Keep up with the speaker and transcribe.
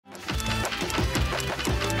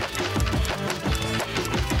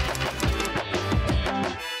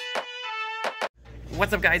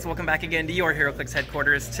What's up, guys? Welcome back again to your Heroclix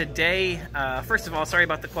headquarters. Today, first of all, sorry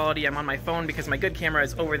about the quality. I'm on my phone because my good camera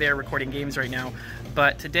is over there recording games right now.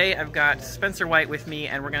 But today I've got Spencer White with me,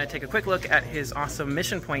 and we're going to take a quick look at his awesome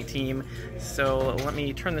Mission Point team. So let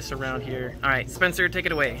me turn this around here. All right, Spencer, take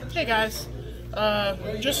it away. Hey guys,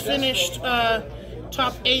 just finished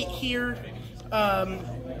top 8 here.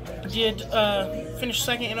 Did finish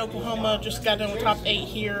second in Oklahoma. Just got done with top 8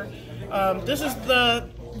 here. This is the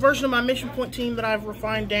version of my Mission Point team that I've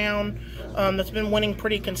refined down, that's been winning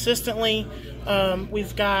pretty consistently.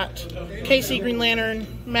 We've got KC, Green Lantern,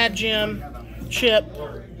 Mad Jim, Chip,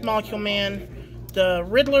 Molecule Man, the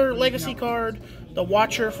Riddler Legacy card, the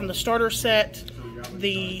Watcher from the starter set,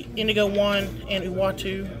 the Indigo 1, and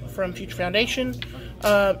Uatu from Future Foundation.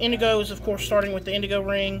 Indigo is, of course, starting with the Indigo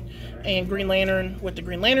ring, and Green Lantern with the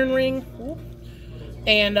Green Lantern ring,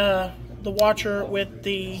 and the Watcher with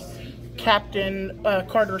the Captain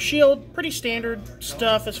Carter shield. Pretty standard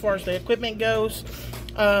stuff as far as the equipment goes.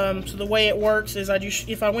 So the way it works is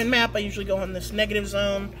if I win map, I usually go on this negative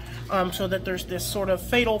zone, so that there's this sort of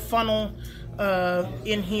fatal funnel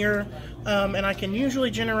in here, and I can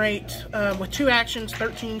usually generate with 2 actions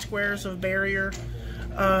 13 squares of barrier.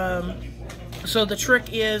 So the trick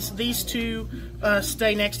is these two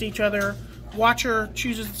stay next to each other. Watcher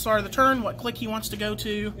chooses the start of the turn, what click he wants to go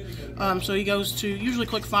to. So he goes to usually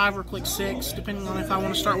click 5 or click 6, depending on if I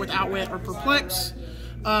want to start with Outwit or Perplex.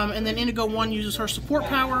 And then Indigo 1 uses her support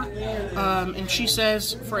power, and she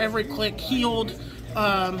says for every click healed,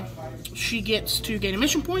 she gets to gain a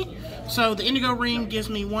mission point. So the Indigo ring gives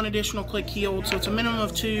me 1 additional click healed, so it's a minimum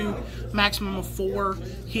of 2, maximum of 4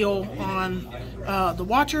 heal on the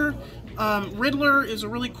Watcher. Riddler is a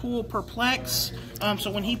really cool perplex,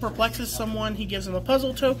 so when he perplexes someone, he gives them a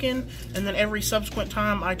puzzle token, and then every subsequent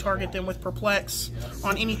time I target them with perplex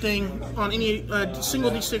on anything, on any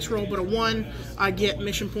single d6 roll but a 1, I get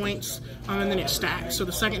mission points, and then it stacks. So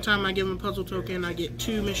the second time I give him a puzzle token, I get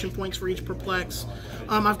 2 mission points for each perplex.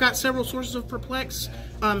 I've got several sources of perplex.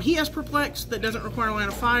 He has perplex that doesn't require a line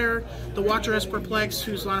of fire. The Watcher has perplex,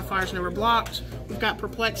 whose line of fire is never blocked. We've got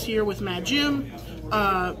perplex here with Mad Jim.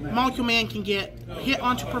 Molecule Man can get hit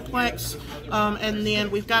onto perplex, and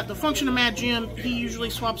then we've got the function of Mad Jim. He usually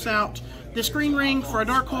swaps out this green ring for a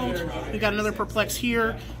Darkhold. We've got another perplex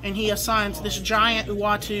here, and he assigns this giant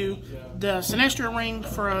Uatu the Sinestro ring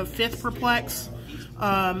for a 5th perplex.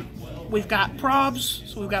 We've got probs,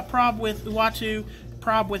 so we've got prob with Uatu,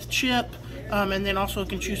 prob with Chip, and then also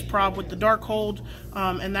can choose prob with the Darkhold,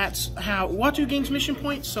 and that's how Uatu gains mission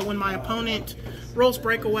points. So when my opponent rolls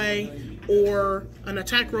breakaway or an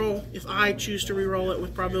attack roll, if I choose to re-roll it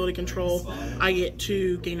with probability control, I get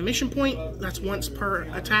to gain a mission point. That's once per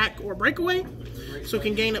attack or breakaway, so it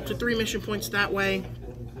can gain up to 3 mission points that way.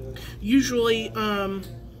 Usually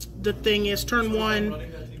the thing is turn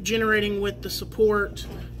 1 generating with the support,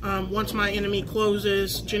 once my enemy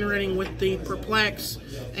closes generating with the perplex,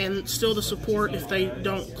 and still the support if they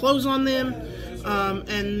don't close on them,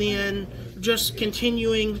 and then just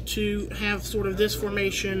continuing to have sort of this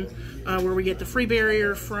formation where we get the free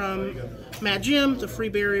barrier from Mad Jim, the free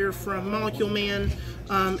barrier from Molecule Man,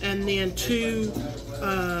 and then 2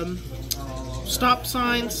 stop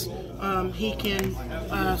signs. He can,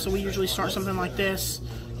 so we usually start something like this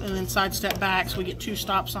and then sidestep back, so we get 2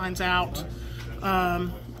 stop signs out,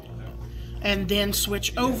 and then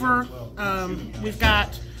switch over. We've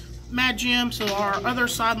got Mad Jim, so our other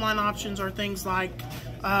sideline options are things like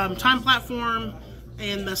Time Platform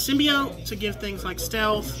and the Symbiote to give things like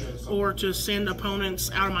stealth or to send opponents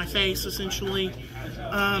out of my face, essentially.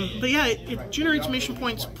 But yeah, it generates mission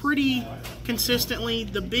points pretty consistently.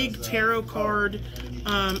 The big tarot card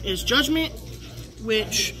is Judgment,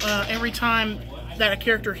 which every time that a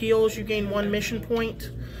character heals, you gain 1 mission point.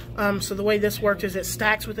 So the way this works is it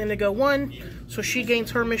stacks with Indigo 1, so she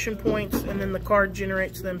gains her mission points, and then the card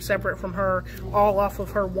generates them separate from her, all off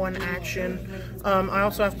of her 1 action. I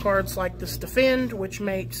also have cards like this Defend, which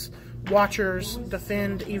makes Watcher's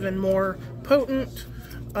Defend even more potent.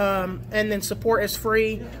 And then Support is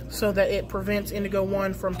free, so that it prevents Indigo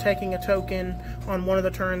 1 from taking a token on one of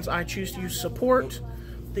the turns I choose to use Support.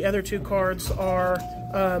 The other 2 cards are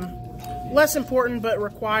less important but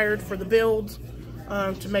required for the build,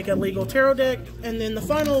 to make a legal tarot deck. And then the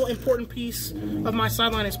final important piece of my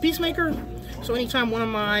sideline is Peacemaker. So anytime one of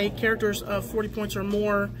my characters of 40 points or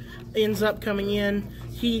more ends up coming in,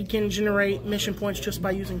 he can generate mission points just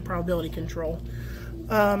by using probability control.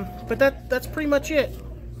 But that's pretty much it.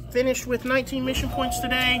 Finished with 19 mission points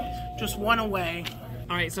today, just 1 away.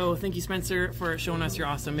 All right, so thank you, Spencer, for showing us your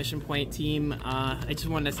awesome Mission Point team. I just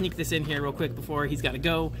wanted to sneak this in here real quick before he's got to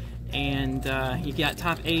go. And he got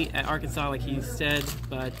top 8 at Arkansas, like he said.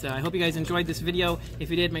 But I hope you guys enjoyed this video. If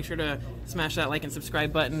you did, make sure to smash that like and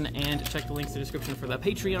subscribe button and check the links in the description for the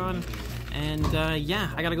Patreon. And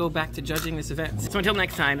yeah, I got to go back to judging this event. So until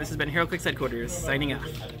next time, this has been Heroclix Headquarters, signing off.